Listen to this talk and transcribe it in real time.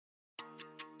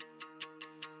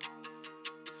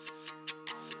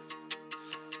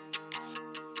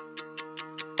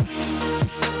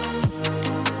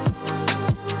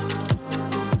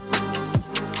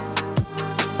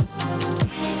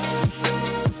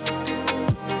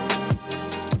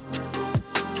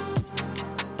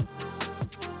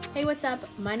what's up?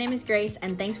 My name is Grace,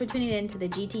 and thanks for tuning in to the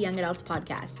GT Young Adults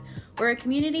podcast. We're a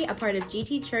community, a part of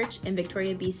GT Church in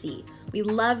Victoria, BC. We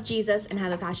love Jesus and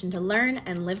have a passion to learn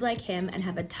and live like him and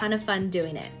have a ton of fun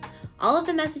doing it. All of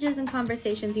the messages and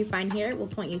conversations you find here will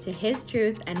point you to his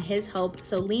truth and his hope,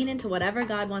 so lean into whatever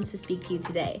God wants to speak to you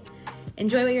today.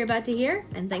 Enjoy what you're about to hear,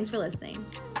 and thanks for listening.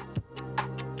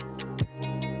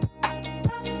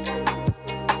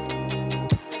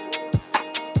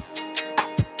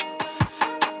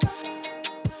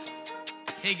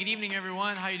 Hey, good evening,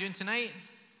 everyone. How are you doing tonight?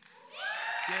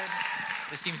 It's good.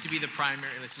 This seems to be the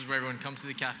primary. This is where everyone comes to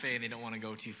the cafe and they don't want to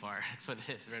go too far. That's what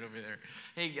it is, right over there.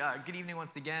 Hey, good evening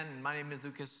once again. My name is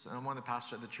Lukas. I'm one of the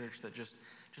pastors at the church that just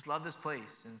love this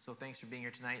place. And so thanks for being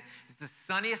here tonight. It's the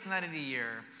sunniest night of the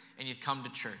year, and you've come to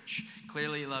church.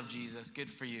 Clearly you love Jesus. Good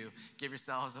for you. Give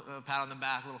yourselves a pat on the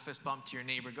back, a little fist bump to your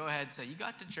neighbor. Go ahead and say, you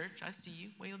got to church. I see you.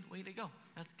 Way to go.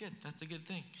 That's good. That's a good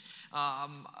thing.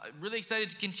 I'm really excited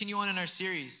to continue on in our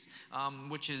series,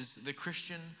 which is the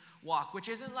Christian walk, which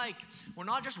isn't like, we're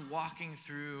not just walking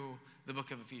through the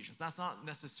book of Ephesians. That's not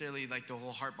necessarily like the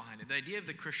whole heart behind it. The idea of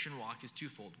the Christian walk is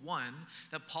twofold. One,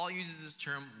 that Paul uses this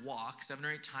term walk 7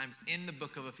 or 8 times in the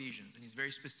book of Ephesians, and he's very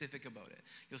specific about it.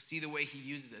 You'll see the way he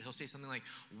uses it. He'll say something like,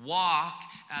 walk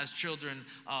as children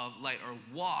of light, or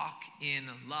walk in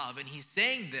love. And he's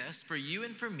saying this for you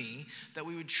and for me, that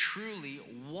we would truly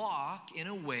walk in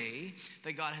a way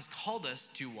that God has called us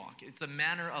to walk. It's a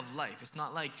manner of life. It's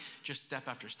not like just step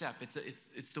after step.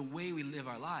 It's the way we live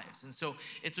our lives. And so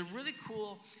it's a really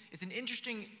cool, it's an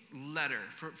interesting letter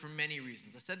for many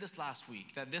reasons. I said this last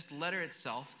week, that this letter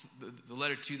itself, the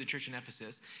letter to the church in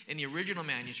Ephesus, in the original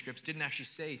manuscripts didn't actually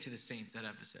say to the saints at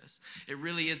Ephesus. It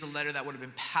really is a letter that would have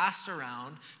been passed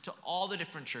around to all the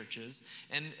different churches,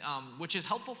 and which is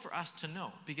helpful for us to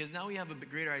know, because now we have a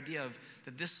greater idea of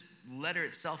that this letter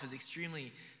itself is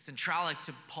extremely centralic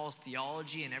to Paul's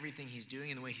theology and everything he's doing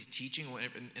and the way he's teaching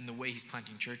and the way he's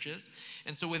planting churches.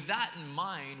 And so with that in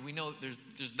mind, we know there's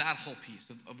that whole piece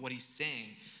of what he's saying.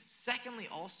 Secondly,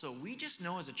 also, we just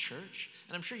know as a church,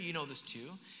 and I'm sure you know this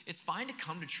too, it's fine to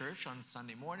come to church on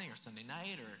Sunday morning or Sunday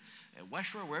night or at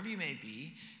West Shore, wherever you may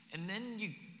be, and then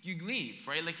you leave,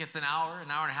 right? Like it's an hour and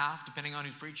a half, depending on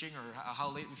who's preaching or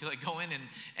how late we feel like going,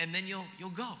 and then you'll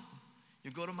go.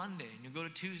 You'll go to Monday, and you'll go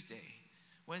to Tuesday,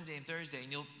 Wednesday and Thursday,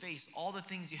 and you'll face all the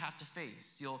things you have to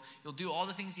face. You'll do all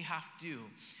the things you have to do.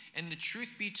 And the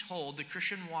truth be told, the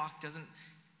Christian walk doesn't,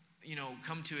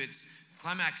 come to its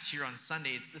climax here on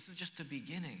Sunday. This is just the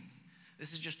beginning.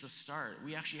 This is just the start.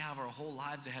 We actually have our whole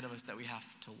lives ahead of us that we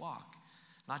have to walk.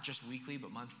 Not just weekly,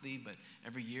 but monthly, but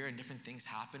every year, and different things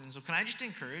happen. And so can I just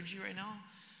encourage you right now?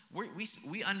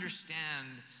 We understand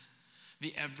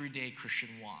the everyday Christian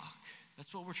walk.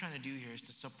 That's what we're trying to do here, is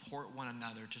to support one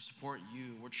another, to support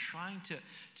you. We're trying to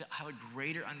have a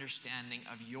greater understanding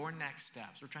of your next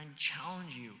steps. We're trying to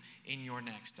challenge you in your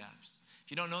next steps. If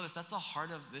you don't know this, that's the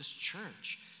heart of this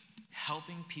church,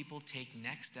 helping people take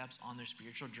next steps on their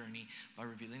spiritual journey by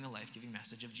revealing the life-giving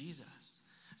message of Jesus.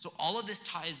 So all of this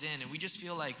ties in, and we just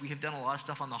feel like we have done a lot of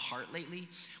stuff on the heart lately.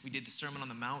 We did the Sermon on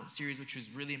the Mount series, which was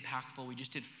really impactful. We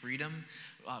just did freedom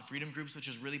groups, which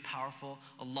was really powerful.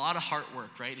 A lot of heart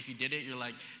work, right? If you did it, you're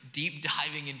like deep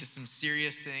diving into some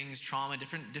serious things, trauma,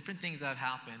 different things that have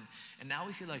happened. And now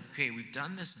we feel like, okay, we've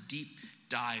done this deep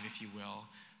dive, if you will.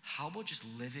 How about just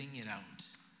living it out?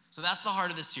 So that's the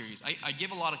heart of this series. I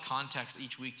give a lot of context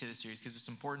each week to this series because it's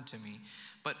important to me.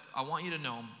 But I want you to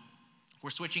know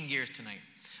we're switching gears tonight.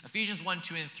 Ephesians 1,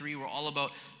 2, and 3 were all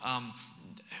about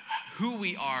who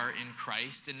we are in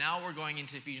Christ. And now we're going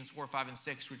into Ephesians 4, 5, and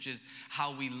 6, which is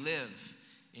how we live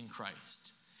in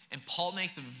Christ. And Paul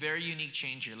makes a very unique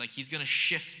change here. Like, he's going to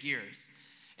shift gears.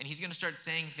 And he's going to start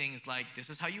saying things like, this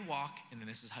is how you walk, and then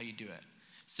this is how you do it.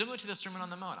 Similar to the Sermon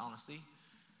on the Mount, honestly.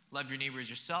 Love your neighbor as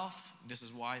yourself. This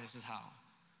is why, this is how.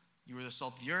 You are the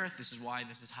salt of the earth. This is why,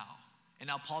 this is how. And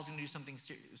now Paul's going to do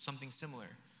something similar.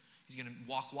 He's going to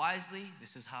walk wisely.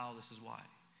 This is how, this is why.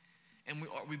 And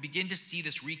we begin to see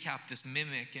this recap, this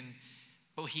mimic.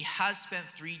 But he has spent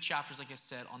 3 chapters, like I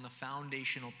said, on the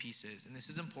foundational pieces. And this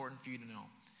is important for you to know.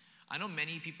 I know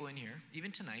many people in here,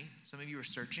 even tonight, some of you are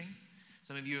searching.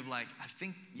 Some of you have like, I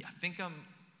think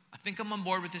I'm on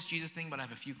board with this Jesus thing, but I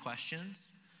have a few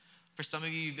questions. For some of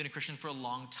you, you've been a Christian for a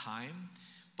long time,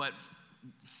 but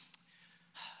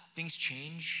things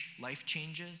change, life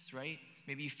changes, right?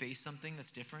 Maybe you face something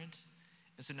that's different.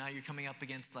 And so now you're coming up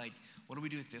against like, what do we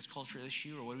do with this cultural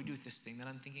issue? Or what do we do with this thing that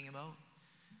I'm thinking about?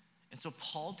 And so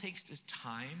Paul takes this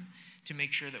time to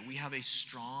make sure that we have a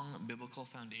strong biblical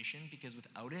foundation, because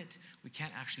without it, we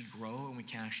can't actually grow and we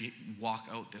can't actually walk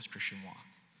out this Christian walk.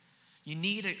 You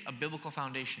need a biblical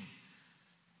foundation.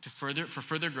 for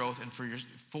further growth and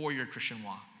for your Christian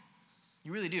walk.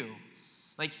 You really do.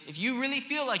 Like, if you really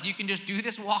feel like you can just do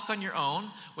this walk on your own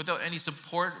without any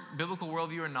support, biblical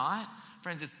worldview or not,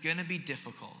 friends, it's going to be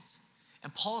difficult.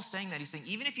 And Paul is saying that. He's saying,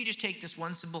 even if you just take this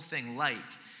one simple thing, like,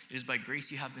 it is by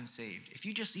grace you have been saved. If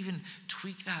you just even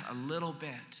tweak that a little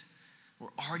bit, we're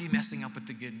already messing up with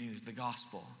the good news, the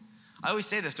gospel. I always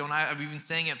say this, don't I? I've been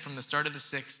saying it from the start of the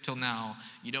 6th till now.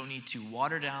 You don't need to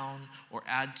water down or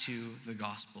add to the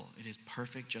gospel. It is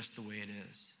perfect just the way it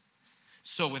is.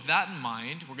 So with that in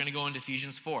mind, we're going to go into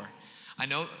Ephesians 4. I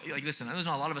know, listen, there's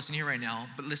not a lot of us in here right now,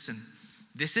 but listen,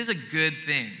 this is a good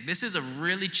thing. This is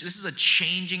a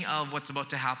changing of what's about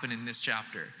to happen in this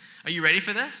chapter. Are you ready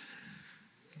for this?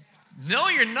 No,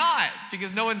 you're not,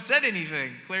 because no one said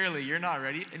anything. Clearly, you're not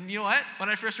ready. And you know what? When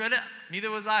I first read it,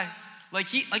 neither was I. I'm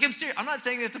serious. I'm not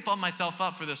saying this to pump myself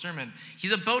up for the sermon.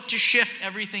 He's about to shift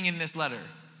everything in this letter.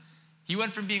 He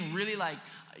went from being really like,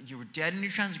 you were dead in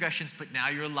your transgressions, but now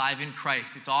you're alive in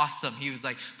Christ. It's awesome. He was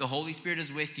like, the Holy Spirit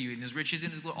is with you, and his riches in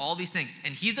his glory, all these things.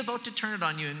 And he's about to turn it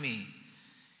on you and me.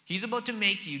 He's about to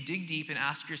make you dig deep and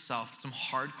ask yourself some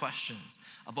hard questions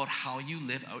about how you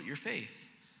live out your faith.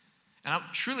 And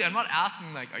I'm not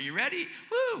asking like, are you ready?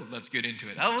 Woo, let's get into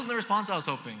it. That wasn't the response I was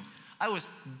hoping. I was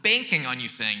banking on you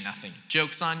saying nothing.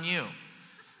 Joke's on you.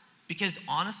 Because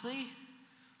honestly,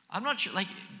 I'm not sure,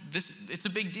 it's a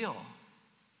big deal.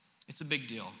 It's a big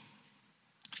deal.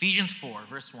 Ephesians 4,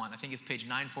 verse 1. I think it's page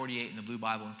 948 in the blue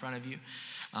Bible in front of you.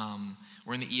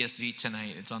 We're in the ESV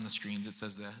tonight. It's on the screens. It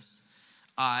says this.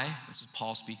 This is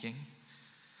Paul speaking.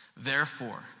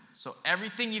 Therefore, so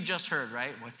everything you've just heard,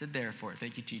 right? What's it there for?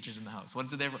 Thank you, teachers in the house.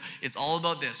 What's it there for? It's all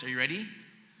about this. Are you ready?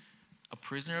 A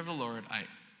prisoner of the Lord, I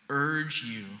urge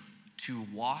you to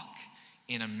walk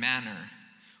in a manner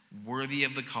worthy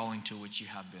of the calling to which you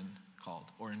have been called.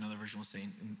 Or another version will say,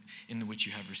 in which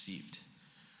you have received.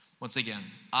 Once again,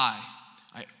 I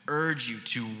urge you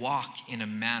to walk in a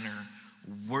manner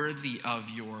worthy of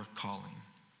your calling,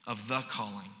 of the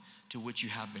calling to which you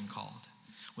have been called,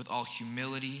 with all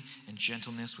humility and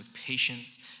gentleness, with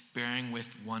patience, bearing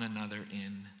with one another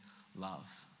in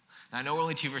love. Now, I know we're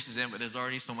only 2 verses in, but there's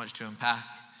already so much to unpack.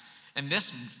 And this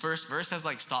first verse has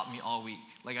stopped me all week.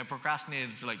 I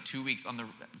procrastinated for 2 weeks on the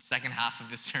second half of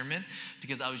this sermon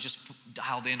because I was just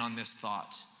dialed in on this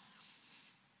thought.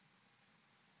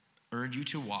 Urge you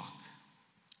to walk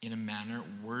in a manner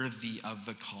worthy of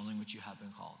the calling which you have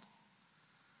been called.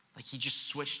 He just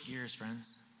switched gears,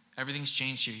 friends. Everything's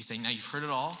changed here. He's saying, now you've heard it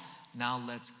all. Now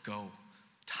let's go.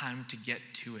 Time to get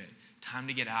to it. Time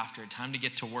to get after it. Time to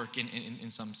get to work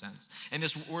in some sense. And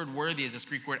this word worthy is this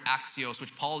Greek word axios,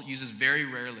 which Paul uses very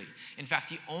rarely. In fact,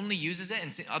 he only uses it,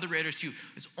 and other writers too.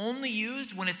 It's only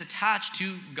used when it's attached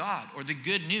to God or the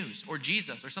good news or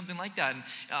Jesus or something like that. And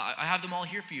I have them all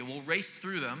here for you. We'll race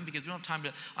through them because we don't have time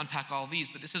to unpack all these.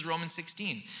 But this is Romans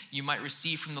 16. You might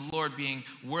receive from the Lord being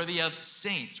worthy of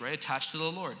saints, right? Attached to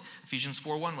the Lord. Ephesians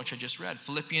 4:1, which I just read.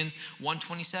 Philippians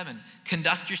 1:27.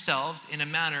 Conduct yourselves in a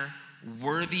manner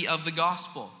worthy of the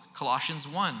gospel. Colossians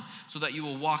 1, so that you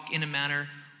will walk in a manner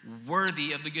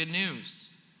worthy of the good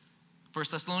news. 1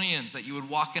 Thessalonians, that you would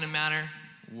walk in a manner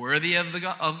worthy of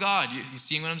God. You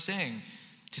seeing what I'm saying?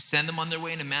 To send them on their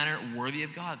way in a manner worthy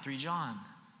of God. 3 John.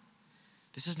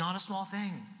 This is not a small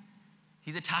thing.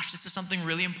 He's attached this to something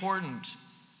really important.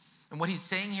 And what he's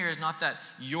saying here is not that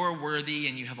you're worthy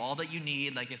and you have all that you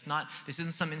need. This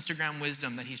isn't some Instagram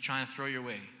wisdom that he's trying to throw your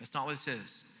way. That's not what this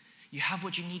is. You have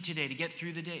what you need today to get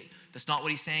through the day. That's not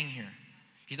what he's saying here.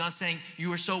 He's not saying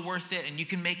you are so worth it and you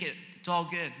can make it. It's all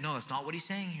good. No, that's not what he's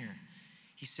saying here.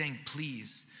 He's saying,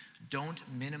 please, don't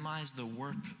minimize the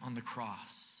work on the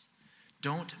cross.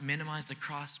 Don't minimize the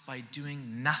cross by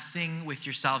doing nothing with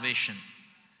your salvation.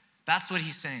 That's what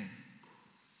he's saying.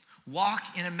 Walk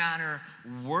in a manner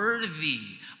worthy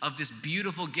of this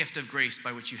beautiful gift of grace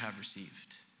by which you have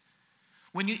received.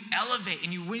 When you elevate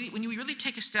and when you really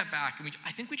take a step back, and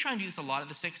I think we try and do this a lot at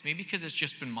the 6th, maybe because it's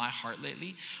just been my heart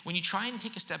lately. When you try and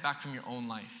take a step back from your own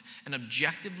life and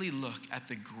objectively look at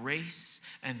the grace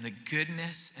and the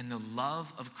goodness and the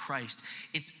love of Christ,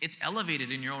 it's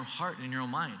elevated in your own heart and in your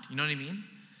own mind. You know what I mean?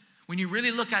 When you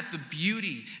really look at the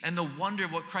beauty and the wonder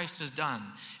of what Christ has done,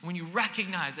 when you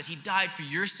recognize that he died for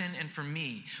your sin and for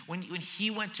me, when he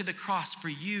went to the cross for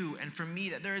you and for me,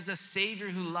 that there is a Savior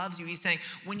who loves you, he's saying,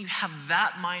 when you have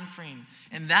that mind frame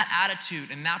and that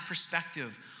attitude and that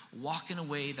perspective, walk in a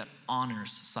way that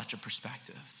honors such a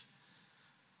perspective.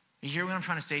 You hear what I'm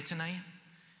trying to say tonight?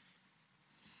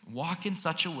 Walk in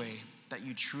such a way that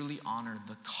you truly honor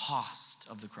the cost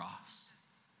of the cross.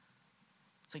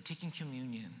 It's like taking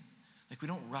communion. We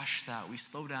don't rush that. We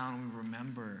slow down and we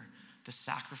remember the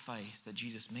sacrifice that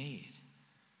Jesus made.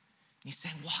 And he's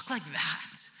saying, walk like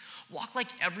that. Walk like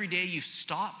every day you've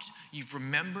stopped, you've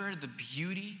remembered the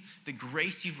beauty, the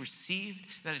grace you've received,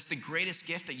 that it's the greatest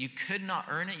gift, that you could not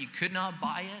earn it, you could not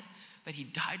buy it, that he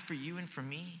died for you and for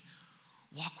me.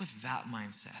 Walk with that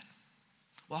mindset.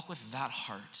 Walk with that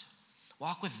heart.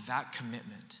 Walk with that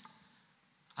commitment.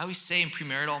 I always say in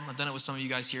premarital, I've done it with some of you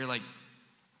guys here, like,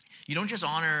 you don't just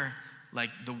honor like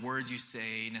the words you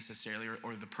say necessarily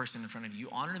or the person in front of you. You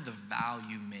honor the vow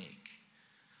you make.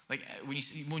 Like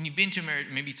when you've been to marriage,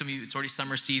 maybe some of you, it's already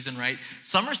summer season, right?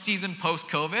 Summer season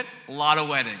post-COVID, a lot of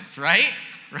weddings, right?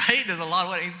 Right? There's a lot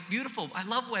of weddings. It's beautiful. I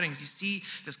love weddings. You see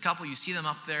this couple, you see them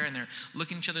up there and they're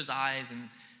looking in each other's eyes and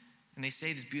they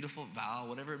say this beautiful vow,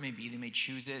 whatever it may be. They may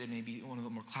choose it. It may be one of the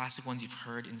more classic ones you've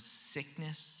heard: in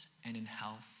sickness and in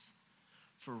health,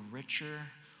 for richer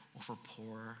or for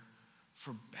poorer,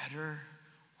 for better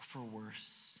or for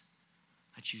worse,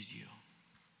 I choose you.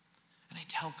 And I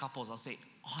tell couples, I'll say,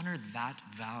 honor that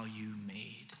vow you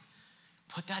made.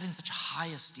 Put that in such a high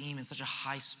esteem, in such a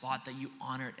high spot that you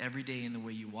honor it every day in the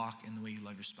way you walk and the way you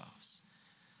love your spouse.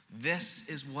 This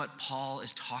is what Paul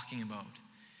is talking about.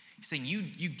 He's saying,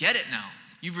 you get it now.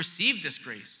 You've received this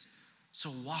grace.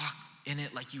 So walk in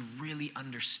it like you really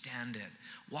understand it.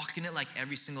 Walk in it like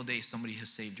every single day somebody has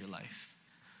saved your life.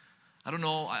 I don't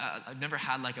know, I've never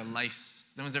had like a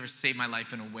life, no one's ever saved my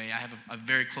life in a way. I have a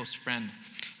very close friend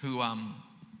who's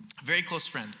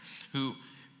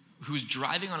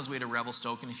driving on his way to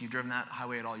Revelstoke, and if you've driven that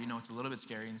highway at all, you know it's a little bit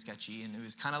scary and sketchy, and it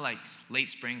was kind of like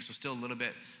late spring, so still a little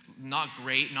bit not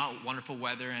great, not wonderful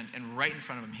weather, and right in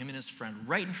front of him and his friend,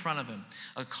 right in front of him,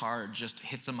 a car just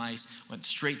hit some ice, went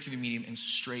straight through the median and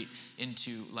straight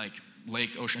into like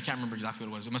lake, ocean. I can't remember exactly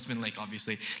what it was. It must have been lake,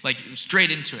 obviously. Like straight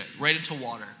into it, right into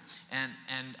water. And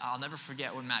I'll never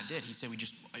forget what Matt did. He said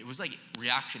it was like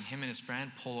reaction. Him and his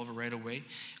friend pull over right away.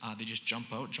 They just jump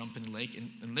in the lake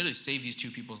and literally save these two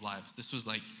people's lives. This was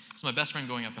my best friend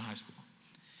growing up in high school.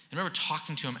 I remember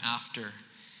talking to him after,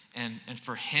 and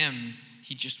for him,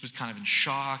 he just was kind of in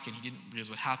shock and he didn't realize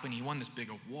what happened. He won this big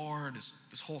award,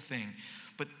 this whole thing.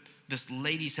 But this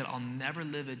lady said, I'll never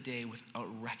live a day without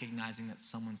recognizing that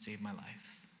someone saved my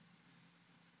life.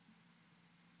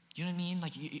 You know what I mean?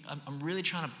 Like, I'm really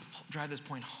trying to drive this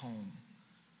point home.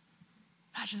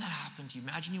 Imagine that happened to you.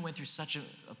 Imagine you went through such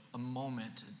a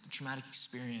moment, a traumatic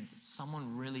experience, that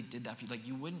someone really did that for you. Like,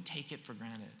 you wouldn't take it for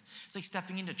granted. It's like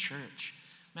stepping into church.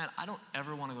 Man, I don't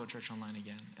ever want to go to church online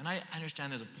again. And I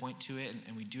understand there's a point to it,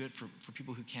 and we do it for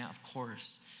people who can't, of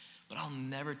course. But I'll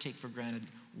never take for granted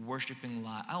worshiping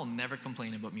live. I'll never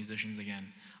complain about musicians again.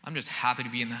 I'm just happy to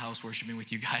be in the house worshiping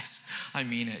with you guys. I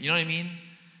mean it. You know what I mean?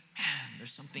 Man,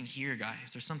 there's something here,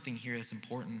 guys. There's something here that's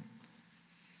important.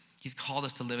 He's called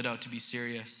us to live it out, to be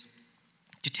serious,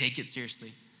 to take it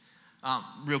seriously.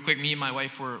 Real quick, me and my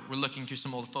wife were looking through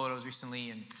some old photos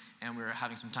recently, and we were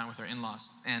having some time with our in-laws.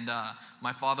 And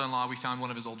my father-in-law, we found one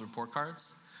of his old report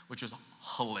cards, which was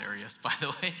hilarious, by the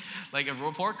way. Like a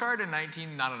report card in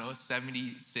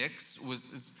 76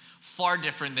 was far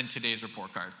different than today's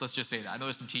report cards. Let's just say that. I know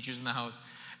there's some teachers in the house,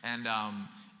 and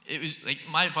it was like,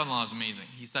 my father-in-law is amazing.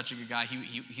 He's such a good guy.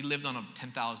 He lived on a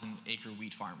 10,000 acre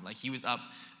wheat farm. Like, he was up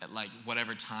at like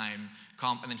whatever time,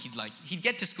 and then he'd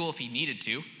get to school if he needed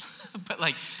to, but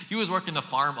like he was working the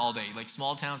farm all day, like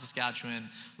small town Saskatchewan.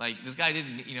 Like, this guy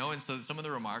didn't, and so some of the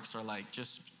remarks are like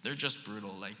they're just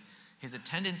brutal. Like, his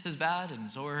attendance is bad, and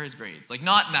so are his grades. Like,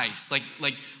 not nice. Like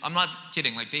I'm not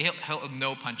kidding. Like, they held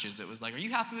no punches. It was like, are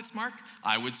you happy with this mark?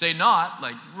 I would say not.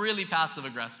 Like, really passive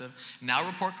aggressive. Now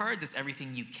report cards, it's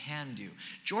everything you can do.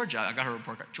 Georgia, I got her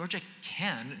report card. Georgia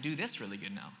can do this really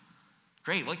good now.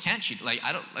 Great. Well, can't she? Like,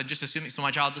 I just assuming. So my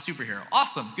child's a superhero.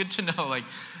 Awesome. Good to know. Like,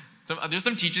 so there's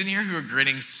some teachers in here who are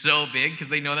grinning so big because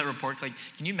they know that report. Like,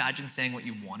 can you imagine saying what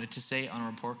you wanted to say on a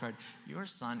report card? Your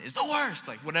son is the worst.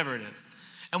 Like, whatever it is.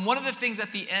 And one of the things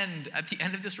at the end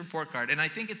of this report card, and I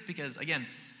think it's because, again,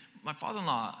 my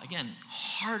father-in-law, again,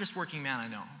 hardest working man I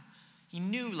know. He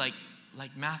knew like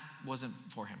math wasn't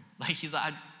for him. Like, he's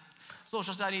like,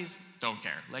 social studies, don't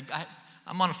care. Like,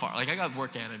 I'm on a farm. Like, I got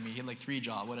work ahead of me. He had like 3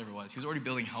 jobs, whatever it was. He was already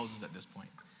building houses at this point.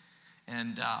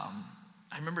 And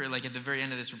I remember, like, at the very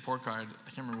end of this report card, I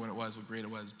can't remember what it was, what grade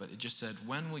it was, but it just said,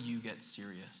 when will you get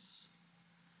serious?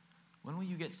 When will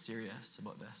you get serious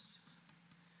about this?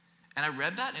 And I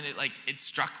read that, and it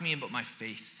struck me about my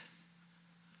faith.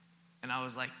 And I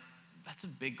was like, that's a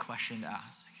big question to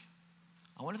ask.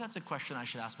 I wonder if that's a question I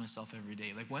should ask myself every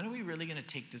day. Like, when are we really going to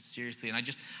take this seriously? And I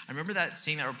remember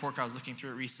seeing that report card. I was looking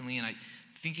through it recently, and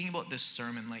thinking about this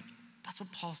sermon, like, that's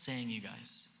what Paul's saying, you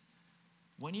guys.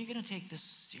 When are you going to take this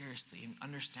seriously and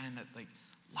understand that, like,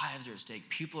 Lives are at stake.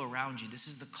 People around you. This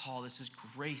is the call. This is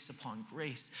grace upon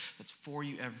grace that's for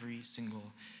you every single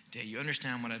day. You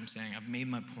understand what I'm saying? I've made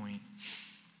my point.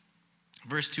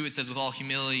 Verse 2, it says, with all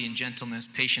humility and gentleness,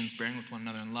 patience, bearing with one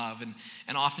another in love.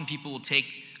 And often people will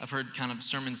take, I've heard kind of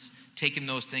sermons taking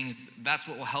those things, that's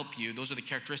what will help you. Those are the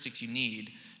characteristics you need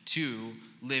to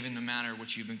live in the manner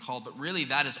which you've been called. But really,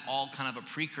 that is all kind of a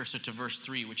precursor to verse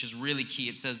 3, which is really key.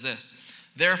 It says this,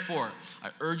 therefore, I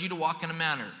urge you to walk in a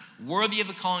manner worthy of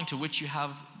the calling to which you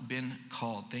have been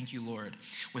called. Thank you, Lord.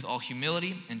 With all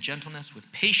humility and gentleness,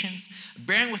 with patience,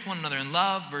 bearing with one another in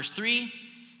love. Verse 3,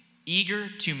 eager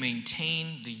to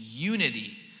maintain the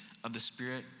unity of the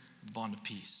Spirit, the bond of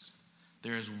peace.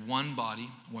 There is one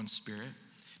body, one Spirit,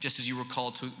 just as you were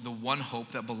called to the one hope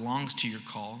that belongs to your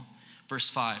call. Verse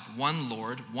 5, one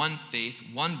Lord, one faith,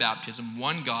 one baptism,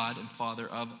 one God and Father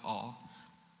of all,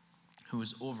 who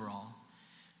is over all,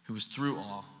 who is through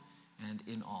all, and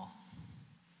in all.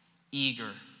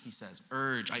 Eager, he says,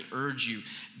 I urge you,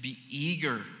 be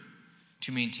eager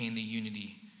to maintain the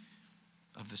unity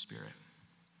of the Spirit.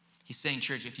 He's saying,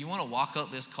 church, if you want to walk out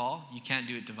this call, you can't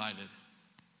do it divided.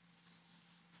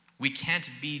 We can't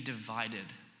be divided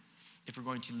if we're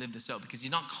going to live this out, because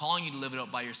he's not calling you to live it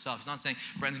out by yourself. He's not saying,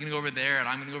 Brent's going to go over there, and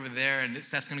I'm going to go over there, and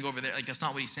Steph's going to go over there. Like, that's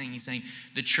not what he's saying. He's saying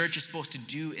the church is supposed to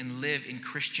do and live in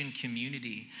Christian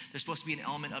community. There's supposed to be an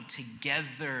element of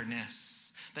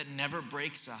togetherness that never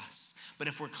breaks us. But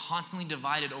if we're constantly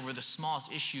divided over the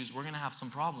smallest issues, we're going to have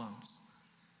some problems.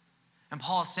 And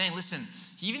Paul is saying, listen,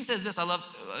 he even says this, I love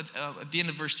at the end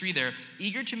of verse 3 there,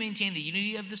 eager to maintain the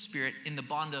unity of the Spirit in the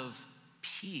bond of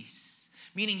peace.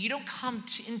 Meaning you don't come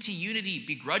into unity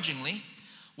begrudgingly.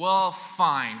 Well,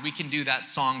 fine, we can do that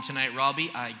song tonight,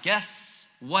 Robbie. I guess,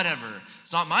 whatever.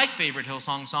 It's not my favorite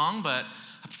Hillsong song, but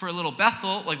I prefer a little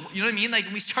Bethel. Like, you know what I mean? Like,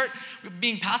 when we start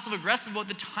being passive-aggressive about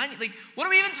the tiny, like, what are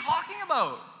we even talking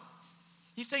about?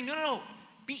 He's saying, no,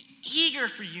 be eager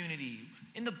for unity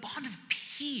in the bond of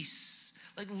peace.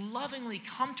 Like, lovingly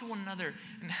come to one another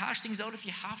and hash things out if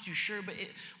you have to, sure, but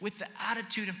with the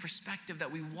attitude and perspective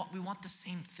that we want the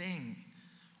same thing.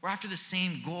 We're after the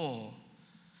same goal.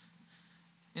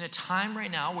 In a time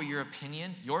right now where your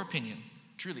opinion,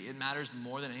 truly, it matters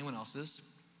more than anyone else's,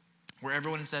 where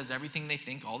everyone says everything they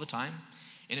think all the time,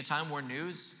 in a time where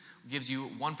news gives you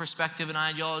one perspective and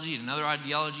ideology, another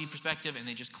ideology perspective, and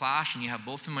they just clash, and you have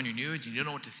both of them on your news, and you don't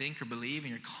know what to think or believe,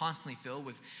 and you're constantly filled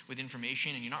with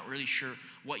information, and you're not really sure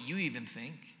what you even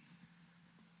think.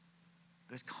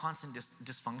 There's constant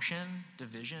dysfunction,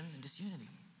 division, and disunity.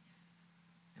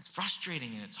 It's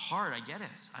frustrating and it's hard. I get it.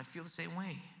 I feel the same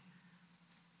way.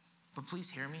 But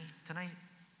please hear me tonight.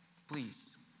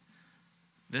 Please.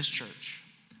 This church,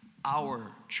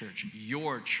 our church,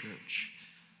 your church,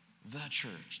 the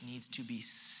church needs to be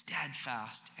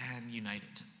steadfast and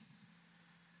united.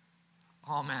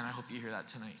 Oh man, I hope you hear that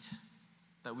tonight.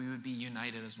 That we would be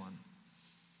united as one.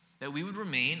 That we would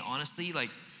remain, honestly, like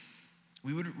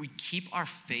we'd keep our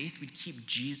faith, we'd keep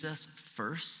Jesus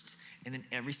first. And then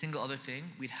every single other thing,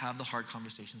 we'd have the hard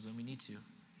conversations when we need to.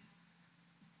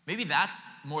 Maybe that's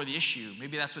more the issue.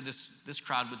 Maybe that's what this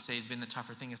crowd would say has been the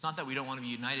tougher thing. It's not that we don't want to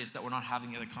be united, it's that we're not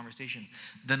having the other conversations.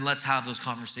 Then let's have those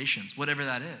conversations, whatever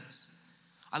that is.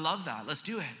 I love that. Let's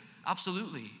do it.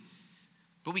 Absolutely.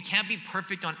 But we can't be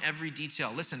perfect on every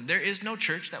detail. Listen, there is no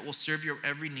church that will serve your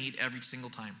every need every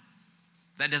single time.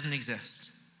 That doesn't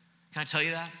exist. Can I tell you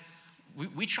that?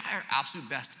 We try our absolute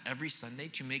best every Sunday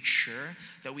to make sure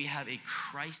that we have a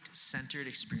Christ-centered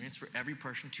experience for every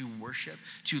person to worship,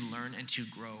 to learn, and to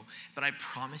grow. But I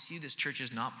promise you, this church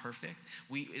is not perfect.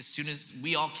 As soon as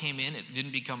we all came in,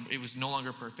 it was no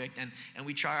longer perfect, and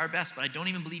we try our best. But I don't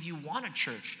even believe you want a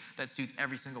church that suits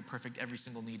every single perfect, every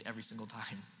single need, every single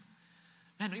time.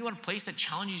 Man, don't you want a place that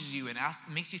challenges you and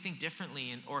makes you think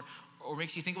differently, or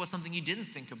makes you think about something you didn't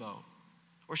think about?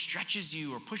 Or stretches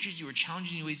you, or pushes you, or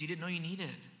challenges you in ways you didn't know you needed.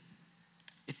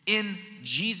 It's in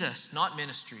Jesus, not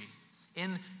ministry.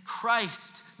 In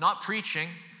Christ, not preaching.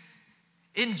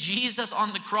 In Jesus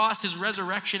on the cross, his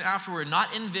resurrection afterward,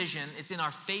 not in vision. It's in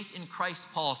our faith in Christ,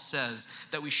 Paul says,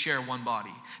 that we share one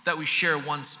body, that we share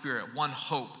one Spirit, one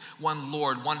hope, one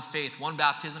Lord, one faith, one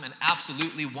baptism, and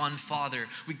absolutely one Father.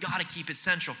 We got to keep it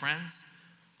central, friends.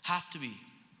 Has to be.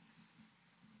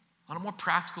 On a more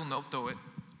practical note, though,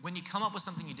 when you come up with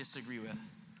something you disagree with,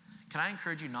 can I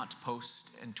encourage you not to post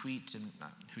and tweet and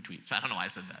who tweets? I don't know why I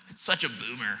said that. Such a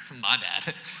boomer. My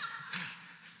bad.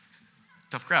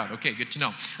 Tough crowd. Okay, good to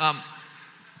know.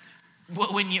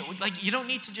 When you don't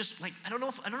need to just I don't know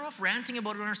if ranting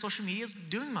about it on our social media is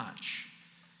doing much.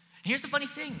 And here's the funny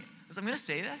thing: is I'm going to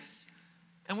say this,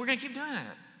 and we're going to keep doing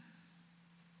it.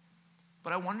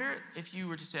 But I wonder if you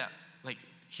were to say,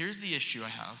 here's the issue I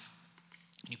have.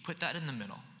 And you put that in the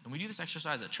middle. And we do this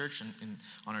exercise at church and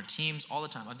on our teams all the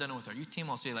time. I've done it with our youth team.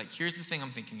 I'll say, like, here's the thing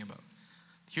I'm thinking about.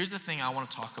 Here's the thing I want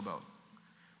to talk about.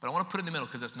 But I want to put it in the middle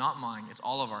because it's not mine. It's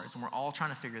all of ours. And we're all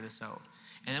trying to figure this out.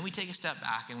 And then we take a step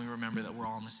back and we remember that we're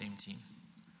all on the same team.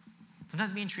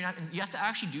 Sometimes me and Trina, and you have to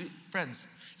actually do it, friends.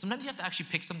 Sometimes you have to actually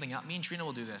pick something up. Me and Trina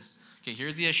will do this. Okay,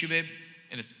 here's the issue, babe.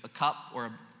 And it's a cup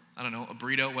or a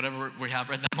burrito, whatever we have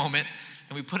right at that moment.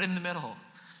 And we put it in the middle.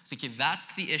 It's okay,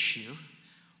 that's the issue.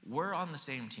 We're on the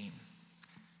same team.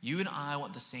 You and I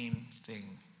want the same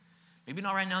thing. Maybe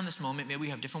not right now in this moment. Maybe we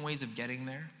have different ways of getting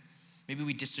there. Maybe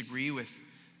we disagree with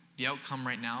the outcome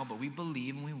right now, but we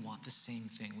believe and we want the same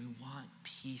thing. We want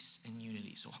peace and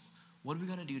unity. So what do we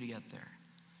got to do to get there?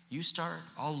 You start,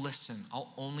 I'll listen.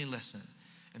 I'll only listen.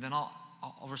 And then I'll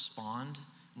respond, and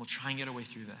we'll try and get our way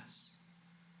through this.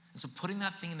 And so putting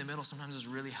that thing in the middle sometimes is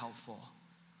really helpful.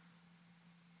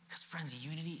 Because friends,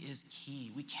 unity is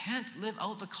key. We can't live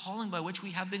out the calling by which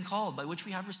we have been called, by which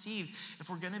we have received, if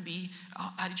we're going to be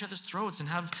at each other's throats and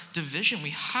have division.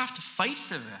 We have to fight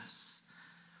for this.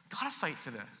 We've got to fight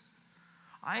for this.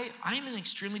 I'm an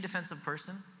extremely defensive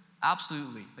person.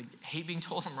 Absolutely. Like, hate being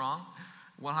told I'm wrong,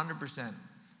 100%.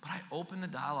 But I open the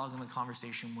dialogue and the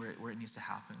conversation where it needs to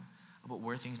happen, about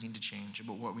where things need to change,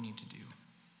 about what we need to do.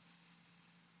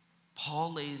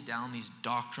 Paul lays down these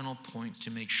doctrinal points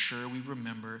to make sure we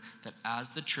remember that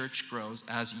as the church grows,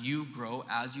 as you grow,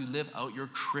 as you live out your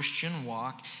Christian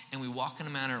walk, and we walk in a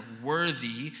manner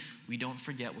worthy, we don't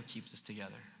forget what keeps us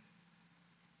together.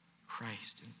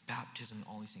 Christ and baptism and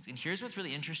all these things. And here's what's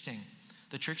really interesting.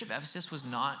 The church of Ephesus was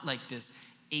not like this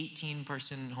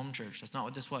 18-person home church. That's not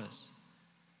what this was.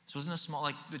 This wasn't a small,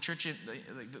 like the church,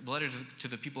 like the letter to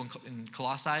the people in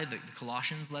Colossae, the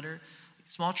Colossians letter,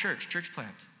 small church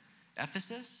plant.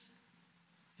 Ephesus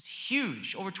is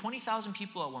huge. Over 20,000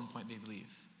 people at one point, they believe.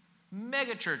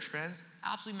 Mega church, friends.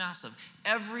 Absolutely massive.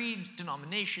 Every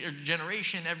denomination or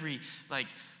generation, every like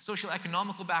social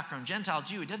economical background, Gentile,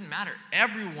 Jew, it doesn't matter.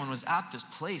 Everyone was at this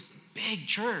place. Big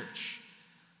church.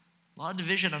 A lot of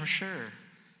division, I'm sure.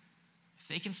 If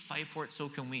they can fight for it, so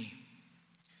can we.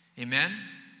 Amen?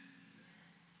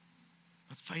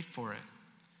 Let's fight for it.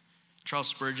 Charles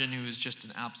Spurgeon, who is just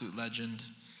an absolute legend,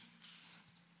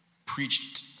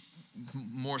 preached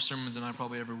more sermons than I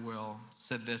probably ever will,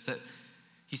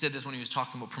 he said this when he was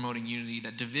talking about promoting unity,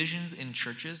 that divisions in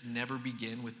churches never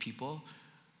begin with people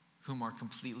whom are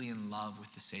completely in love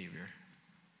with the Savior.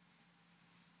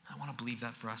 I want to believe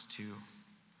that for us too.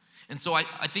 And so I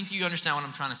think you understand what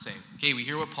I'm trying to say. Okay, we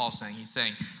hear what Paul's saying. He's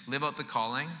saying, live out the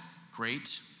calling,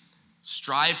 great.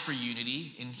 Strive for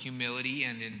unity in humility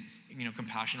and in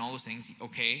compassion, all those things.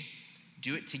 Okay,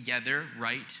 do it together,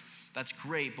 right? That's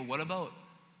great, but what about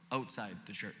outside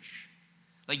the church?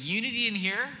 Like unity in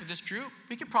here with this group,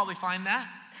 we could probably find that.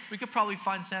 We could probably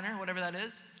find center, whatever that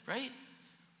is, right?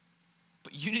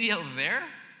 But unity out there?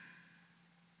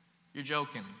 You're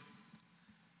joking.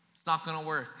 It's not going to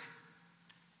work.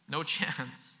 No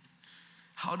chance.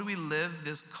 How do we live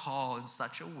this call in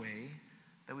such a way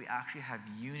that we actually have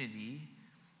unity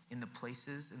in the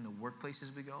places, in the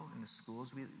workplaces we go, in the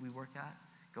schools we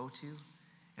go to,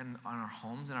 and on our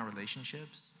homes and our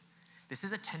relationships? This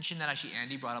is a tension that actually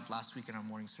Andy brought up last week in our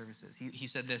morning services. He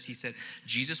said this. He said,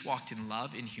 Jesus walked in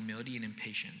love, in humility, and in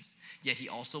patience. Yet he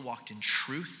also walked in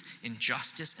truth, in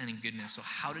justice, and in goodness. So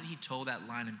how did he toe that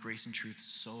line of grace and truth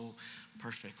so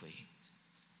perfectly?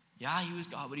 Yeah, he was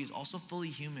God, but he was also fully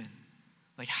human.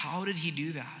 Like, how did he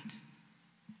do that?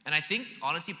 And I think,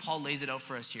 honestly, Paul lays it out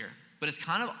for us here. But it's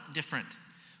kind of different.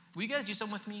 Will you guys do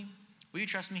something with me? Will you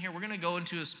trust me here? We're going to go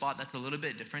into a spot that's a little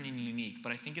bit different and unique,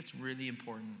 but I think it's really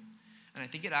important. And I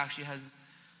think it actually has,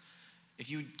 if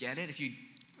you get it, if you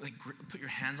like put your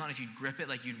hands on it, if you grip it,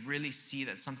 like you'd really see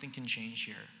that something can change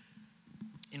here.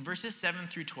 In verses 7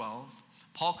 through 12,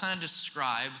 Paul kind of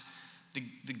describes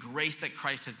the grace that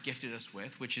Christ has gifted us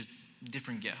with, which is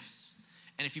different gifts.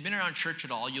 And if you've been around church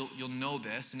at all, you'll know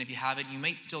this. And if you haven't, you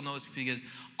might still know this because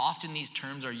often these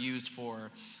terms are used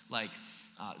for like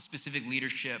specific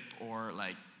leadership or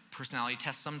like personality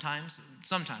tests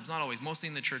sometimes, not always, mostly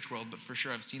in the church world, but for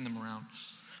sure I've seen them around.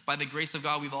 By the grace of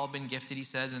God, we've all been gifted, he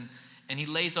says, and he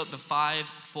lays out the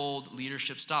five-fold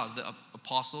leadership styles, the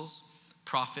apostles,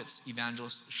 prophets,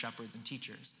 evangelists, shepherds, and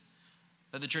teachers.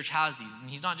 That the church has these. And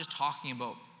he's not just talking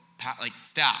about like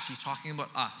staff, he's talking about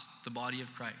us, the body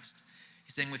of Christ.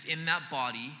 He's saying within that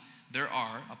body, there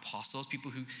are apostles, people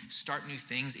who start new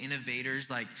things, innovators,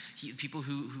 like people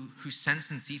who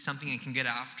sense and see something and can get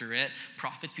after it.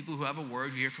 Prophets, people who have a word,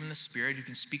 who hear from the Spirit, who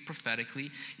can speak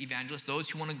prophetically. Evangelists, those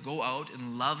who want to go out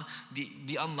and love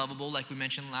the unlovable, like we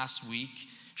mentioned last week.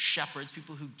 shepherds,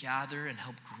 people who gather and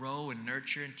help grow and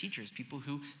nurture, and teachers, people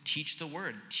who teach the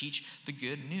word, teach the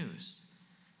good news.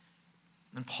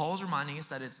 And Paul's reminding us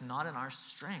that it's not in our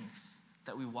strength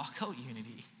that we walk out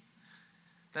unity.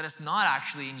 That it's not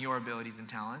actually in your abilities and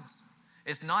talents.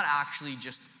 It's not actually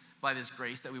just by this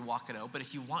grace that we walk it out. But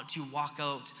if you want to walk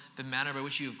out the manner by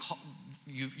which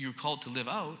you're called to live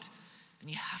out, then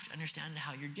you have to understand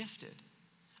how you're gifted.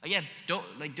 Again, don't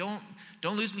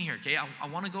lose me here, okay? I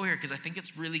want to go here because I think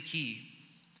it's really key.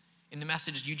 In the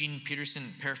Message, Eugene Peterson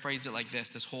paraphrased it like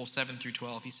this whole 7 through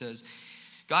 12. He says,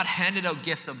 God handed out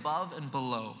gifts above and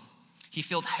below. He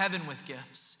filled heaven with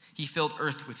gifts. He filled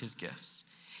earth with his gifts.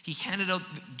 He handed out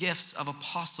gifts of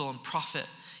apostle and prophet,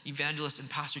 evangelist and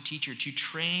pastor teacher to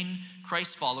train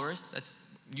Christ's followers. That's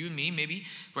you and me, maybe,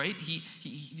 right?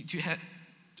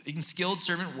 In skilled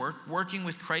servant work, working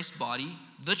with Christ's body,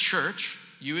 the church,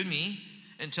 you and me,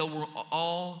 until we're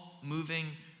all moving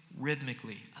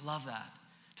rhythmically. I love that.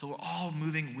 Until we're all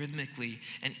moving rhythmically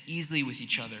and easily with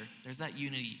each other. There's that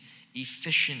unity,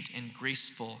 efficient and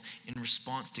graceful in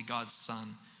response to God's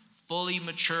Son. Fully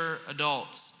mature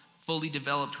adults, fully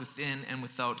developed within and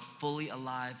without, fully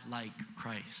alive like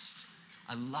Christ.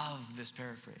 I love this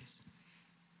paraphrase.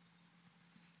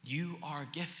 You are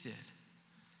gifted.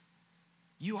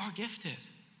 You are gifted.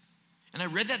 And I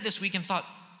read that this week and thought,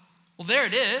 well, there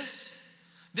it is.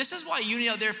 This is why unity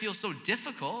out there feels so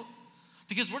difficult,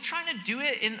 because we're trying to do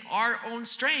it in our own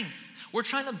strength. We're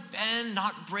trying to bend,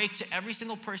 not break, to every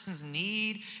single person's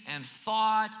need and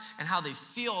thought and how they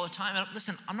feel all the time. And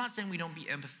listen, I'm not saying we don't be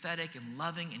empathetic and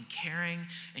loving and caring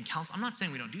and counsel. I'm not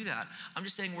saying we don't do that. I'm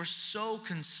just saying we're so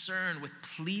concerned with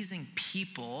pleasing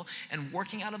people and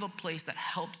working out of a place that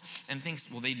helps and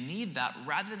thinks, well, they need that,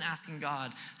 rather than asking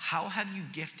God, how have you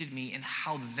gifted me and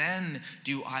how then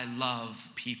do I love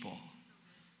people?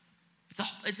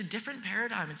 It's a different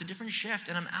paradigm. It's a different shift.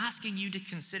 And I'm asking you to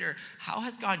consider, how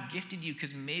has God gifted you?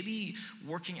 Because maybe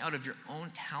working out of your own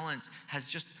talents has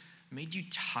just made you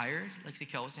tired, like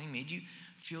Zakel was saying, made you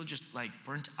feel just like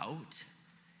burnt out.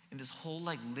 And this whole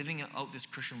like living out this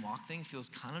Christian walk thing feels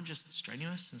kind of just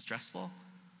strenuous and stressful.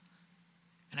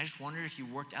 And I just wondered if you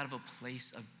worked out of a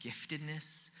place of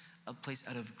giftedness, a place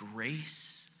out of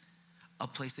grace, a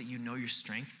place that you know your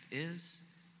strength is,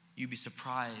 you'd be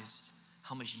surprised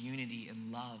how much unity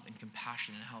and love and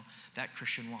compassion and how that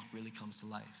Christian walk really comes to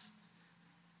life.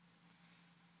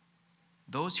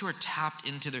 Those who are tapped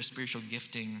into their spiritual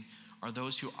gifting are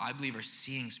those who I believe are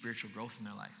seeing spiritual growth in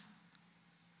their life.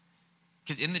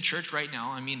 Because in the church right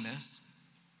now, I mean this,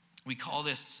 we call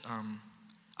this,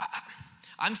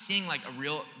 I'm seeing like a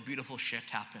real beautiful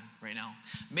shift happen right now.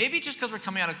 Maybe just because we're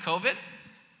coming out of COVID.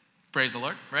 Praise the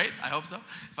Lord, right? I hope so.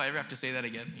 If I ever have to say that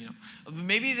again,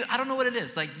 Maybe, I don't know what it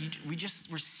is. Like,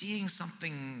 we're seeing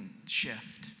something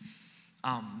shift.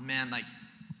 Like,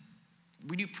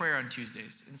 we do prayer on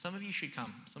Tuesdays, and some of you should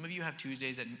come. Some of you have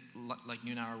Tuesdays at like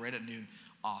noon hour, right at noon,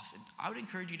 off. And I would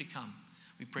encourage you to come.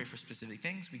 We pray for specific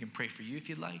things. We can pray for you if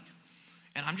you'd like.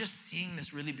 And I'm just seeing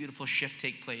this really beautiful shift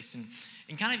take place.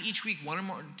 And kind of each week,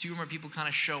 two or more people kind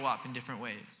of show up in different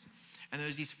ways. And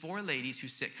there's these 4 ladies who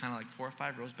sit kind of like 4 or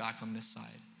 5 rows back on this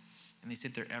side. And they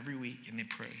sit there every week and they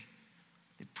pray.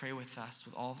 They pray with us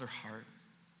with all of their heart.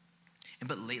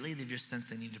 But lately they've just sensed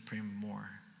they need to pray more.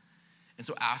 And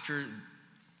so after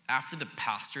the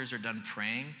pastors are done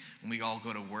praying, when we all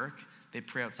go to work, they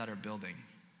pray outside our building.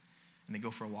 And they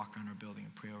go for a walk around our building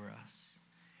and pray over us.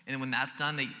 And then when that's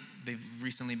done, they've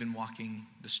recently been walking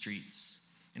the streets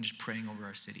and just praying over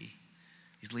our city.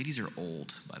 These ladies are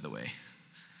old, by the way.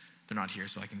 They're not here,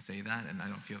 so I can say that, and I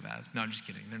don't feel bad. No, I'm just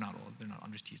kidding. They're not old.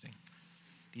 I'm just teasing.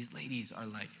 These ladies are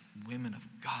like women of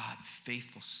God,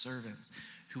 faithful servants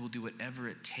who will do whatever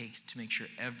it takes to make sure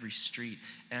every street,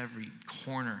 every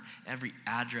corner, every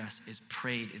address is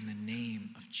prayed in the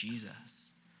name of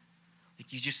Jesus.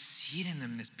 Like, you just see it in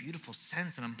them, this beautiful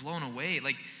sense, and I'm blown away.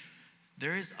 Like,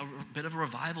 there is a bit of a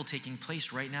revival taking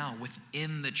place right now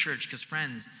within the church, because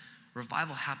friends,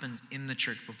 revival happens in the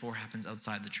church before it happens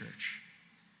outside the church.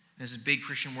 This is a big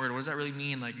Christian word. What does that really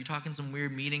mean? Like, you're talking some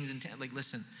weird meetings and like,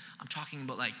 listen, I'm talking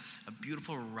about like a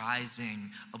beautiful rising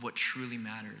of what truly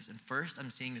matters. And first, I'm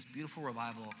seeing this beautiful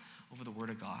revival over the word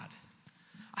of God.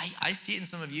 I see it in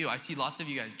some of you. I see lots of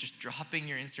you guys just dropping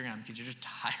your Instagram because you're just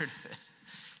tired of it.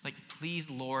 Like,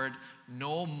 please, Lord,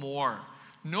 no more.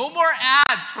 No more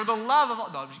ads, for the love of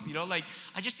all. No, I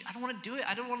don't want to do it.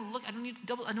 I don't want to look. I don't need to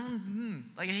double.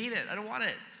 I hate it. I don't want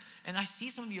it. And I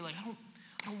see some of you like, I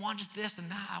don't want just this and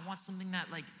that. I want something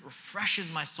that like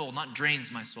refreshes my soul, not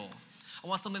drains my soul. I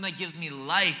want something that gives me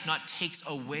life, not takes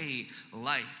away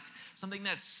life. something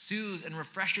that soothes and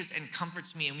refreshes and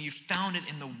comforts me. And we found it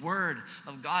in the Word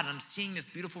of God. And I'm seeing this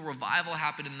beautiful revival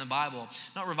happen in the Bible.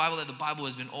 Not revival that the Bible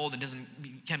has been old and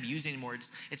can't be used anymore.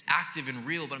 It's active and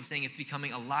real, but I'm saying it's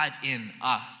becoming alive in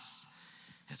us.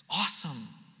 It's awesome.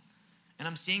 And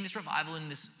I'm seeing this revival in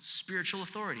this spiritual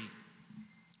authority,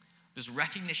 this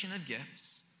recognition of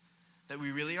gifts, that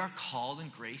we really are called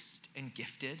and graced and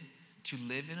gifted to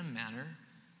live in a manner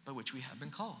by which we have been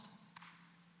called.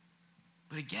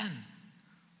 But again,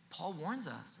 Paul warns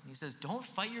us, and he says, don't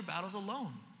fight your battles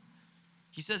alone.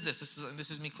 He says this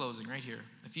is me closing right here.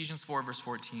 Ephesians 4, verse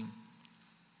 14.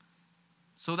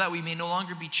 So that we may no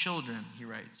longer be children, he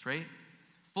writes, right?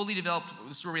 Fully developed,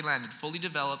 this is where we landed, fully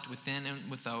developed within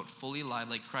and without, fully alive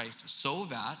like Christ, so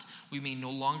that we may no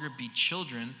longer be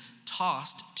children,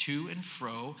 tossed to and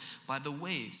fro by the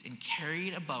waves and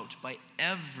carried about by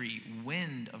every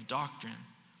wind of doctrine,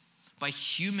 by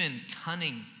human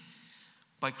cunning,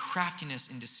 by craftiness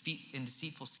and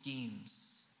deceitful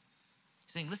schemes.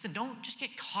 He's saying, listen, don't just get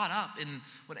caught up in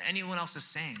what anyone else is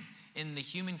saying, in the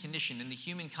human condition, in the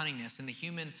human cunningness, in the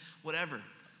human whatever,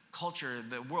 culture,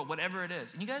 the world, whatever it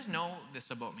is. And you guys know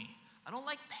this about me. I don't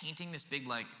like painting this big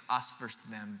like us versus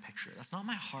them picture. That's not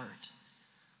my heart.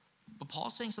 But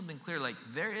Paul's saying something clear, like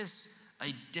there is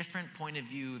a different point of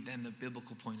view than the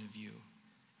biblical point of view.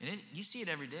 And you see it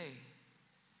every day.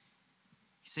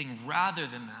 He's saying rather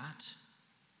than that,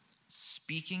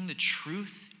 speaking the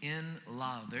truth in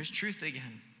love. There's truth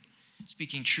again.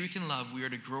 Speaking truth in love, we are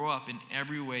to grow up in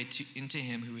every way into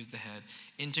him who is the head,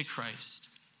 into Christ,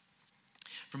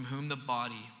 from whom the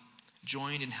body,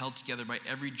 joined and held together by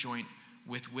every joint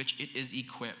with which it is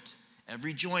equipped.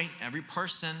 Every joint, every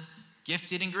person,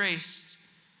 gifted and graced,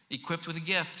 equipped with a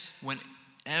gift, when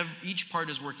each part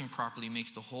is working properly,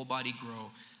 makes the whole body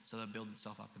grow so that it builds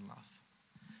itself up in love.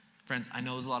 Friends, I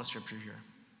know there's a lot of scripture here.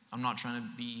 I'm not trying to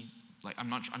be like,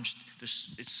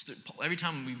 every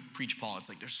time we preach Paul, it's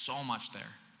like there's so much there.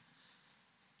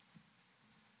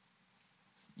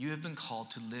 You have been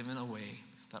called to live in a way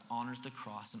that honors the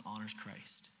cross and honors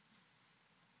Christ.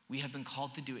 We have been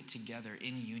called to do it together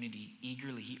in unity,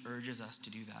 eagerly. He urges us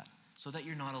to do that so that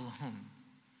you're not alone.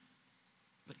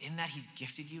 But in that, he's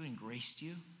gifted you and graced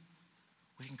you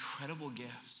with incredible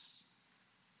gifts.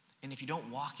 And if you don't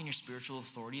walk in your spiritual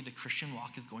authority, the Christian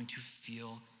walk is going to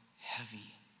feel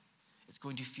heavy. It's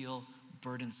going to feel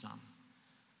burdensome.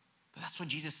 But that's what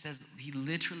Jesus says. He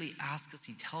literally asks us,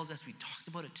 he tells us, we talked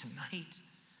about it tonight.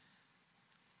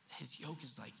 His yoke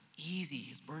is like easy,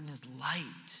 his burden is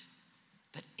light.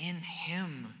 That in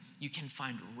him you can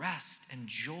find rest and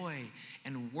joy,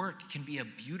 and work can be a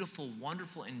beautiful,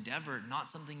 wonderful endeavor, not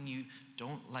something you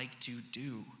don't like to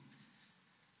do.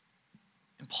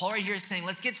 And Paul right here is saying,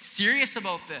 let's get serious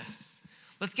about this.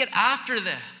 Let's get after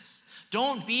this.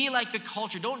 Don't be like the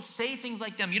culture. Don't say things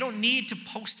like them. You don't need to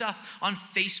post stuff on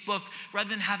Facebook rather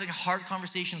than having hard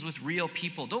conversations with real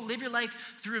people. Don't live your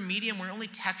life through a medium where you're only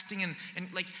texting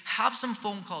and like have some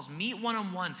phone calls, meet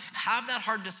one-on-one, have that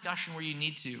hard discussion where you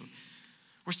need to.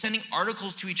 We're sending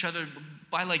articles to each other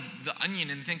by like The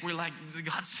Onion and think we're like,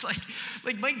 God's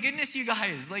like my goodness, you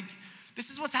guys, like this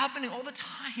is what's happening all the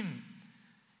time.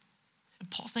 And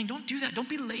Paul's saying, don't do that. Don't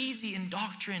be lazy in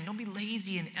doctrine. Don't be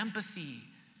lazy in empathy.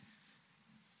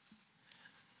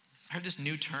 I heard this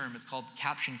new term. It's called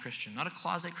caption Christian. Not a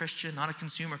closet Christian, not a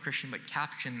consumer Christian, but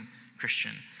caption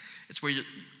Christian. It's where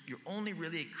you're only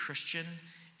really a Christian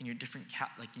in your different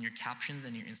like in your captions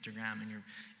and your Instagram and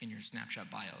in your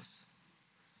Snapchat bios.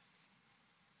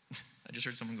 I just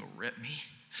heard someone go, rip me.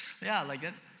 Yeah, like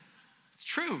it's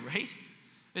true, right?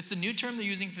 It's the new term they're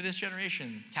using for this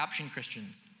generation, caption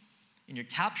Christians. In your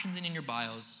captions and in your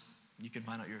bios, you can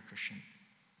find out you're a Christian.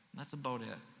 And that's about it.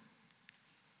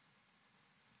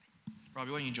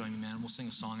 Robbie, why don't you join me, man? We'll sing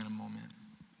a song in a moment.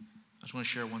 I just want to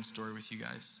share one story with you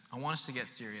guys. I want us to get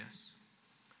serious.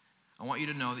 I want you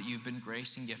to know that you've been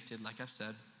graced and gifted, like I've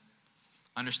said.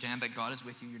 Understand that God is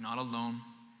with you. You're not alone.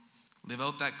 Live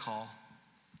out that call.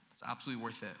 It's absolutely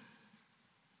worth it.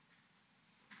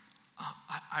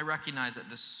 I recognize that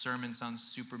this sermon sounds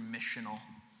super missional.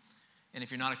 And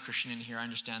if you're not a Christian in here, I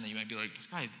understand that you might be like, this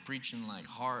guy's preaching like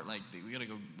hard, like we gotta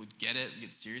go get it,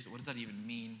 get serious. What does that even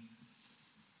mean?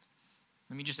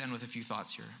 Let me just end with a few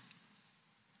thoughts here.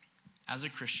 As a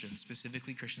Christian,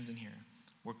 specifically Christians in here,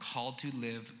 we're called to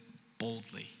live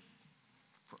boldly.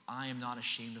 For I am not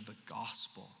ashamed of the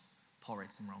gospel, Paul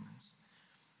writes in Romans.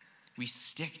 We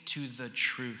stick to the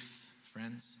truth,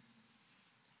 friends.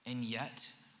 And yet,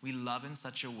 we love in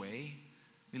such a way,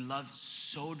 we love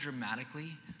so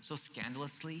dramatically, so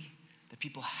scandalously, that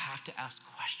people have to ask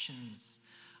questions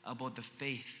about the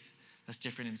faith that's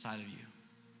different inside of you.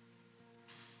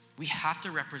 We have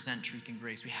to represent truth and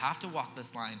grace. We have to walk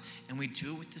this line, and we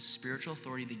do it with the spiritual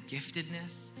authority, the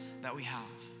giftedness that we have.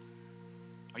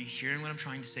 Are you hearing what I'm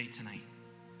trying to say tonight?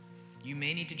 You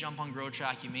may need to jump on Grow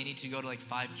Track. You may need to go to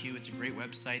 5Q. It's a great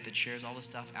website that shares all this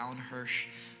stuff. Alan Hirsch,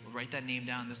 we'll write that name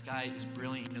down. This guy is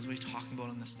brilliant. He knows what he's talking about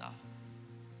on this stuff.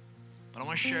 But I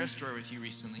want to share a story with you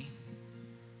recently.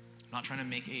 I'm not trying to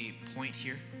make a point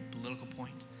here, political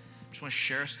point. I just want to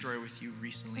share a story with you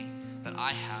recently that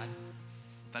I had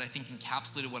that I think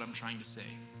encapsulated what I'm trying to say.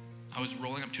 I was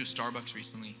rolling up to a Starbucks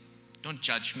recently. Don't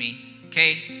judge me,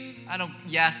 okay?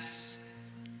 Yes,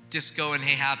 Disco and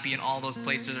Hey Happy and all those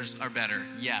places are better.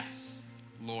 Yes,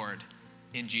 Lord,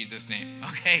 in Jesus' name,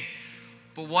 okay?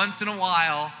 But once in a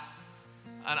while,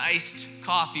 an iced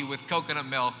coffee with coconut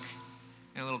milk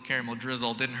and a little caramel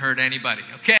drizzle didn't hurt anybody,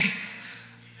 okay?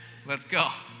 Let's go.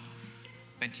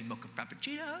 Venti mocha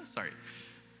frappuccino, sorry.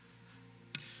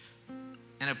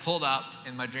 And I pulled up,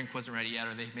 and my drink wasn't ready yet,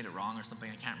 or they made it wrong or something,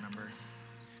 I can't remember.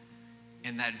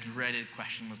 And that dreaded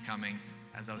question was coming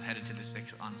as I was headed to the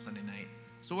 6 on Sunday night.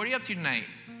 So what are you up to tonight?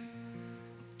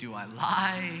 Do I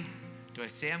lie? Do I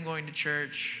say I'm going to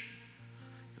church?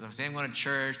 Because if I say I'm going to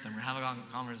church, then we're having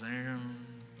a conversation.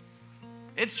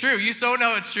 It's true. You so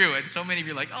know it's true. And so many of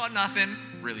you are like, oh, nothing.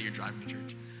 Really, you're driving to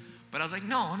church. But I was like,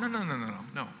 no.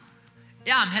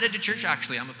 Yeah, I'm headed to church,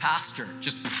 actually. I'm a pastor.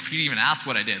 She didn't even ask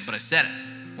what I did, but I said it.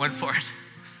 Went for it.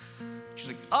 She's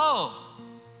like, oh,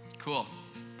 cool.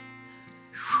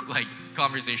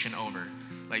 Conversation over.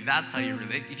 That's how you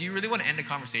really, if you really want to end a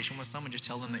conversation with someone, just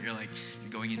tell them that you're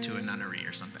going into a nunnery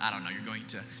or something. I don't know, you're going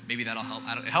to, maybe that'll help.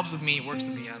 It helps with me, it works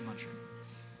with me, I'm not sure.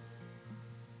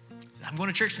 So I'm going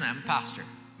to church tonight, I'm a pastor.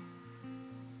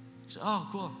 She said, oh,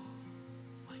 cool.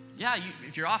 Yeah,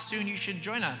 if you're off soon, you should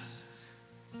join us.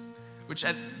 Which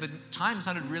at the time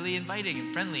sounded really inviting and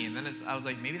friendly. And then I was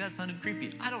like, maybe that sounded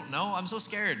creepy. I don't know. I'm so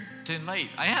scared to invite.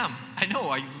 I am. I know.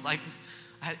 I was like,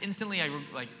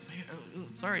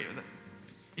 sorry.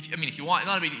 If you want,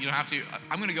 not a big, you don't have to.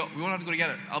 I'm going to go. We won't have to go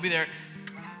together. I'll be there.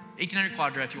 1800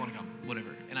 Quadra if you want to come.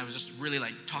 Whatever. And I was just really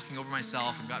talking over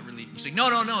myself and got really, she's like, no.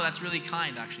 That's really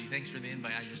kind, actually. Thanks for the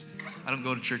invite. I don't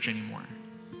go to church anymore. I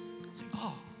was like,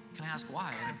 oh, can I ask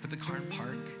why? And I put the car in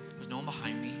park. There was no one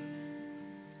behind me.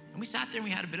 And we sat there and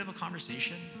we had a bit of a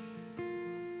conversation.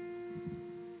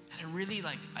 And I really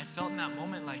I felt in that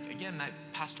moment, again, that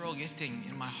pastoral gifting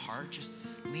in my heart just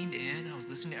leaned in. I was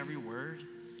listening to every word.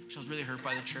 I was really hurt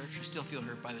by the church. I still feel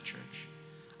hurt by the church.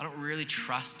 I don't really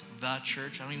trust the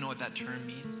church. I don't even know what that term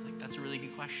means. That's a really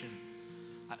good question.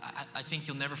 I think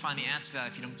you'll never find the answer to that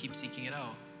if you don't keep seeking it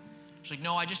out. She's like,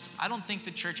 no, I don't think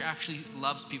the church actually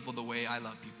loves people the way I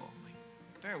love people. I'm like,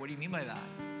 fair, what do you mean by that?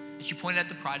 And she pointed at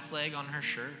the pride flag on her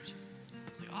shirt. I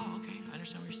was like, oh, okay, I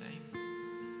understand what you're saying.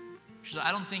 She's like,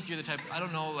 I don't think you're the type, I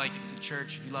don't know,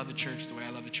 if you love the church the way I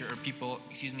love the church, or people,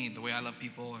 the way I love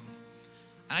people. And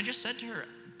I just said to her,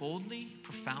 boldly,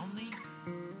 profoundly,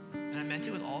 and I meant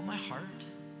it with all of my heart,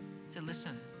 I said,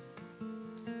 listen,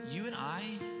 you and I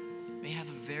may have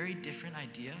a very different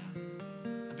idea,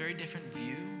 a very different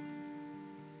view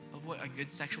of what a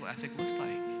good sexual ethic looks like.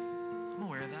 I'm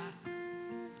aware of that.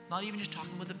 Not even just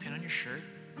talking about the pin on your shirt,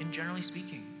 and generally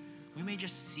speaking. We may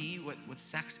just see what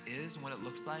sex is and what it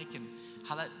looks like and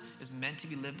how that is meant to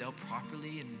be lived out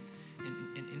properly and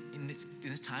in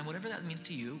this time, whatever that means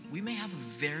to you. We may have a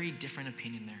very different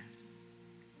opinion there.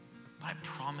 But I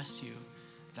promise you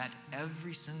that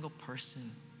every single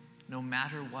person, no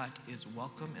matter what, is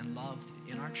welcome and loved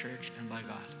in our church and by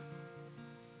God.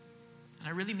 And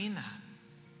I really mean that.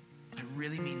 I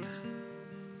really mean that.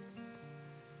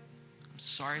 I'm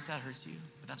sorry if that hurts you,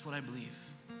 but that's what I believe.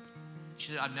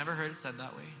 She said, I've never heard it said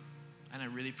that way, and I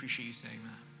really appreciate you saying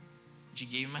that. She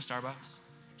gave me my Starbucks.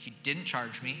 She didn't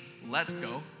charge me. Let's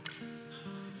go.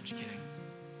 I'm just kidding.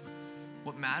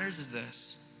 What matters is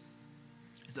this,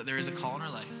 is that there is a call in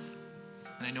our life.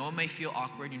 And I know it may feel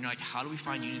awkward. You're like, how do we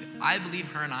find unity? I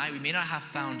believe her and I, we may not have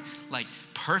found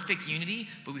perfect unity,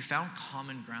 but we found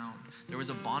common ground. There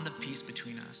was a bond of peace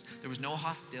between us. There was no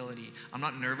hostility. I'm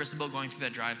not nervous about going through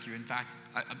that drive-through. In fact,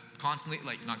 I'm constantly,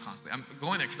 not constantly, I'm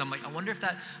going there because I'm I wonder if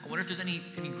there's any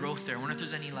growth there. I wonder if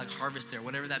there's any harvest there,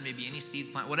 whatever that may be, any seeds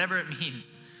plant, whatever it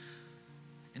means.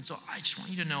 And so I just want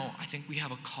you to know, I think we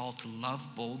have a call to love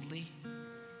boldly.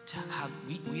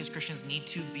 We as Christians need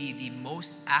to be the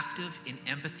most active in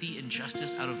empathy and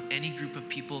justice out of any group of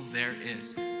people there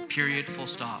is. Period, full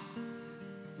stop.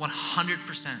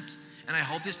 100%. And I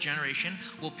hope this generation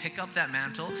will pick up that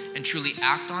mantle and truly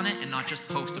act on it and not just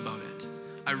post about it.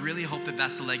 I really hope that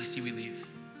that's the legacy we leave.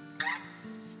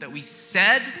 That we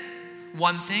said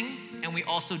one thing and we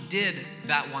also did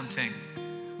that one thing.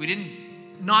 We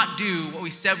didn't not do what we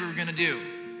said we were going to do.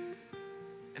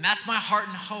 And that's my heart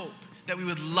and hope, that we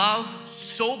would love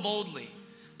so boldly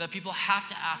that people have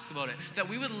to ask about it. That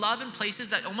we would love in places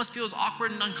that almost feels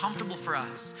awkward and uncomfortable for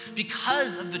us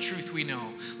because of the truth we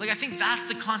know. Like, I think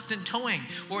that's the constant towing,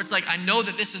 where it's like, I know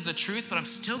that this is the truth, but I'm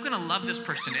still gonna love this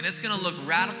person. And it's gonna look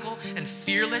radical and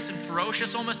fearless and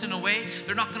ferocious almost in a way.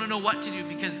 They're not gonna know what to do,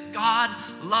 because God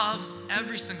loves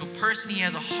every single person. He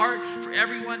has a heart for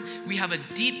everyone. We have a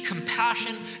deep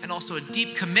compassion and also a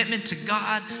deep commitment to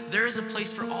God. There is a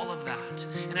place for all of that.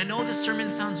 And I know this sermon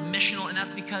sounds missional, and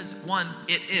that's because, one,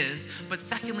 it is, but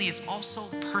secondly, it's also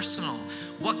personal.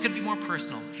 What could be more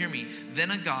personal, hear me,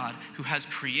 than a God who has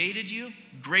created you,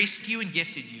 graced you, and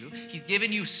gifted you? He's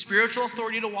given you spiritual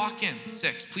authority to walk in.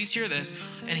 6, please hear this.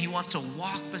 And he wants to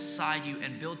walk beside you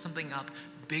and build something up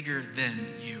bigger than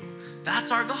you.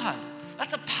 That's our God.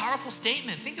 That's a powerful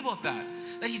statement. Think about that.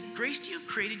 That he's graced you,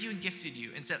 created you, and gifted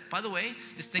you. And said, by the way,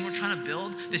 this thing we're trying to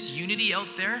build, this unity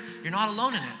out there, you're not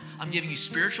alone in it. I'm giving you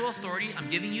spiritual authority. I'm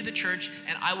giving you the church.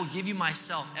 And I will give you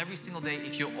myself every single day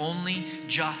if you only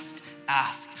just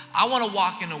ask. I want to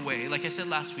walk in a way, like I said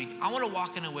last week, I want to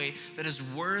walk in a way that is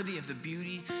worthy of the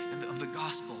beauty and of the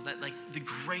gospel. That, like, the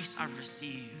grace I've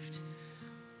received.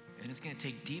 And it's going to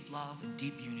take deep love and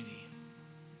deep unity.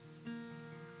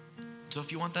 So if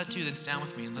you want that too, then stand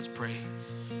with me and let's pray.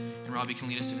 And Robbie can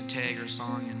lead us in a tag or a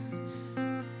song.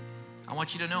 And I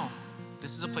want you to know,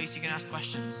 this is a place you can ask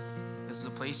questions. This is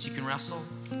a place you can wrestle.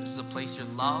 This is a place you're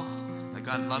loved, that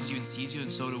God loves you and sees you,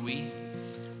 and so do we.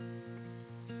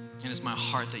 And it's my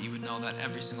heart that you would know that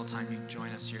every single time you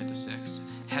join us here at the 6.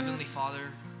 Heavenly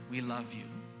Father, we love you.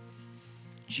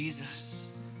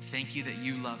 Jesus, thank you that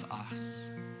you love us.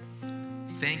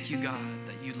 Thank you, God,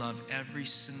 that you love every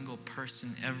single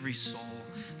person, every soul,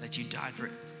 that you died for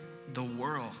the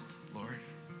world, Lord.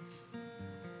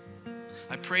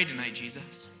 I pray tonight,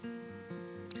 Jesus,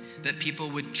 that people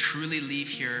would truly leave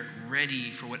here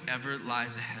ready for whatever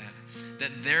lies ahead.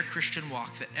 That their Christian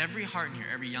walk, that every heart in here,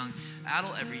 every young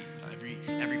adult, every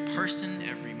person,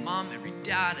 every mom, every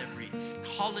dad, every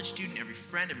college student, every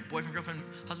friend, every boyfriend, girlfriend,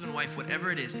 husband, wife,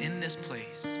 whatever it is in this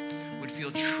place, would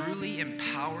feel truly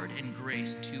empowered and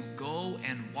graced to go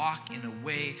and walk in a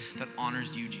way that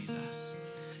honors you, Jesus.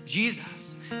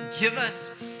 Jesus, give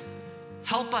us,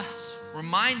 help us,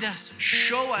 remind us,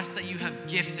 show us that you have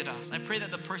gifted us. I pray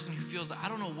that the person who feels, I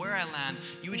don't know where I land,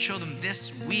 you would show them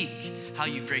this week how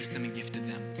you graced them and gifted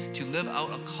them to live out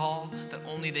a call that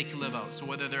only they can live out. So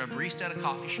whether they're a barista at a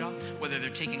coffee shop, whether they're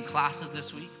taking classes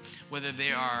this week, whether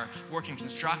they are working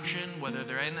construction, whether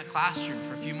they're in the classroom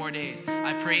for a few more days,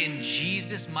 I pray in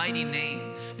Jesus' mighty name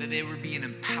that there would be an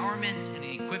empowerment and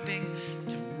an equipping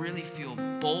to really feel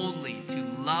boldly to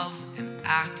love and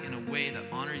act in a way that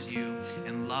honors you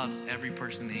and loves every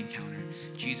person they encounter.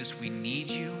 Jesus, we need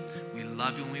you, we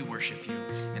love you, and we worship you.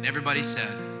 And everybody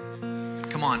said,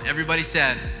 come on, everybody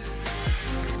said,